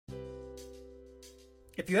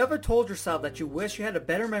If you ever told yourself that you wish you had a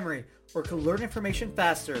better memory or could learn information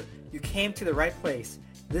faster, you came to the right place.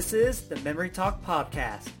 This is the Memory Talk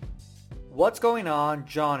Podcast. What's going on?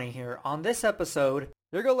 Johnny here. On this episode,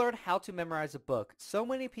 you're going to learn how to memorize a book. So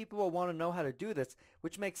many people will want to know how to do this,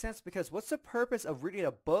 which makes sense because what's the purpose of reading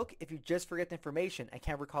a book if you just forget the information and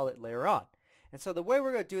can't recall it later on? And so the way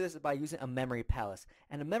we're going to do this is by using a memory palace.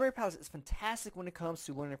 And a memory palace is fantastic when it comes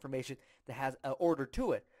to learning information that has an order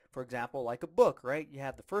to it. For example, like a book, right? You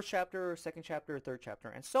have the first chapter, second chapter, third chapter,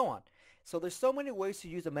 and so on. So there's so many ways to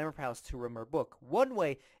use a memory palace to remember a book. One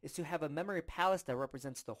way is to have a memory palace that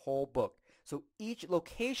represents the whole book. So each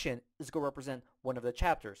location is going to represent one of the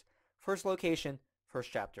chapters. First location,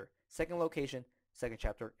 first chapter. Second location, second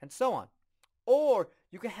chapter, and so on. Or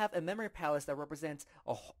you can have a memory palace that represents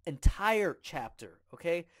an entire chapter,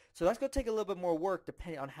 okay? So that's going to take a little bit more work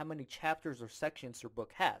depending on how many chapters or sections your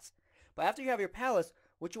book has. But after you have your palace,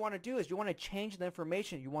 what you want to do is you want to change the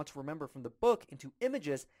information you want to remember from the book into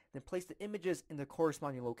images, then place the images in the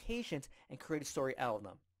corresponding locations and create a story out of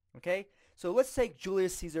them, okay? So let's take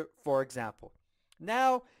Julius Caesar, for example.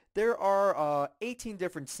 Now, there are 18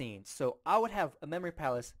 different scenes. So I would have a memory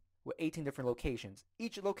palace with 18 different locations.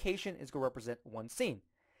 Each location is going to represent one scene.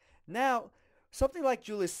 Now, something like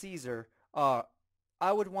Julius Caesar, I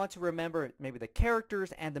would want to remember maybe the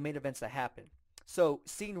characters and the main events that happen. So,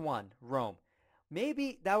 scene 1, Rome.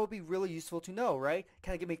 Maybe that would be really useful to know, right?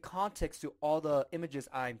 Kind of give me context to all the images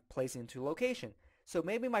I'm placing into location. So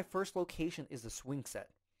maybe my first location is the swing set.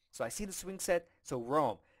 So I see the swing set, so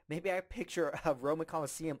Rome. Maybe I picture a Roman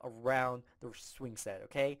Colosseum around the swing set,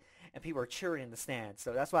 okay? And people are cheering in the stands.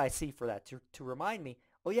 So that's what I see for that, to remind me,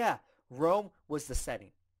 oh yeah, Rome was the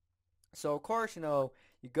setting. So of course,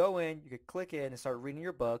 you go in, you could click in and start reading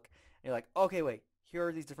your book. And you're like, okay, wait, here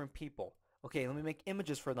are these different people. Okay, let me make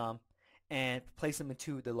images for them and place them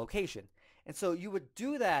into the location. And so you would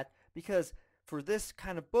do that because for this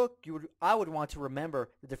kind of book, I would want to remember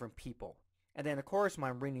the different people. And then, of course, when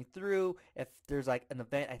I'm reading through, if there's like an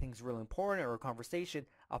event I think is really important or a conversation,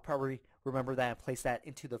 I'll probably remember that and place that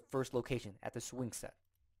into the first location at the swing set.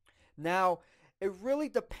 Now, it really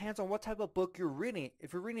depends on what type of book you're reading.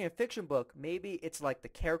 If you're reading a fiction book, maybe it's like the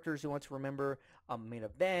characters you want to remember, main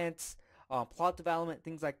events, plot development,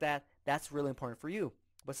 things like that. That's really important for you.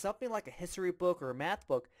 But something like a history book or a math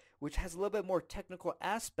book, which has a little bit more technical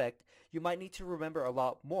aspect, you might need to remember a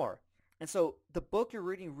lot more. And so the book you're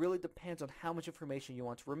reading really depends on how much information you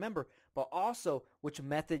want to remember, but also which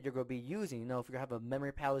method you're going to be using. If you have a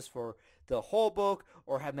memory palace for the whole book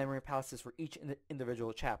or have memory palaces for each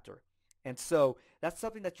individual chapter. And so that's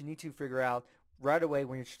something that you need to figure out right away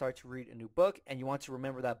when you start to read a new book and you want to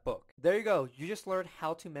remember that book. There you go. You just learned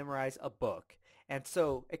how to memorize a book. And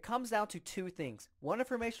so it comes down to two things. What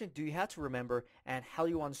information do you have to remember and how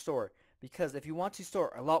you want to store it? Because if you want to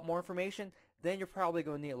store a lot more information, then you're probably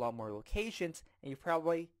going to need a lot more locations, and you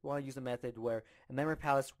probably want to use a method where a memory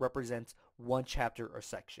palace represents one chapter or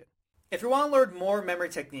section. If you want to learn more memory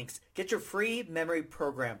techniques, get your free memory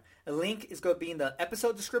program. A link is going to be in the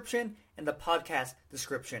episode description and the podcast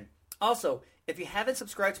description. Also, if you haven't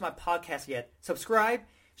subscribed to my podcast yet, subscribe,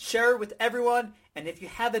 share it with everyone, and if you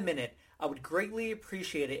have a minute, I would greatly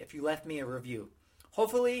appreciate it if you left me a review.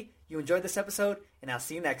 Hopefully, you enjoyed this episode, and I'll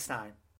see you next time.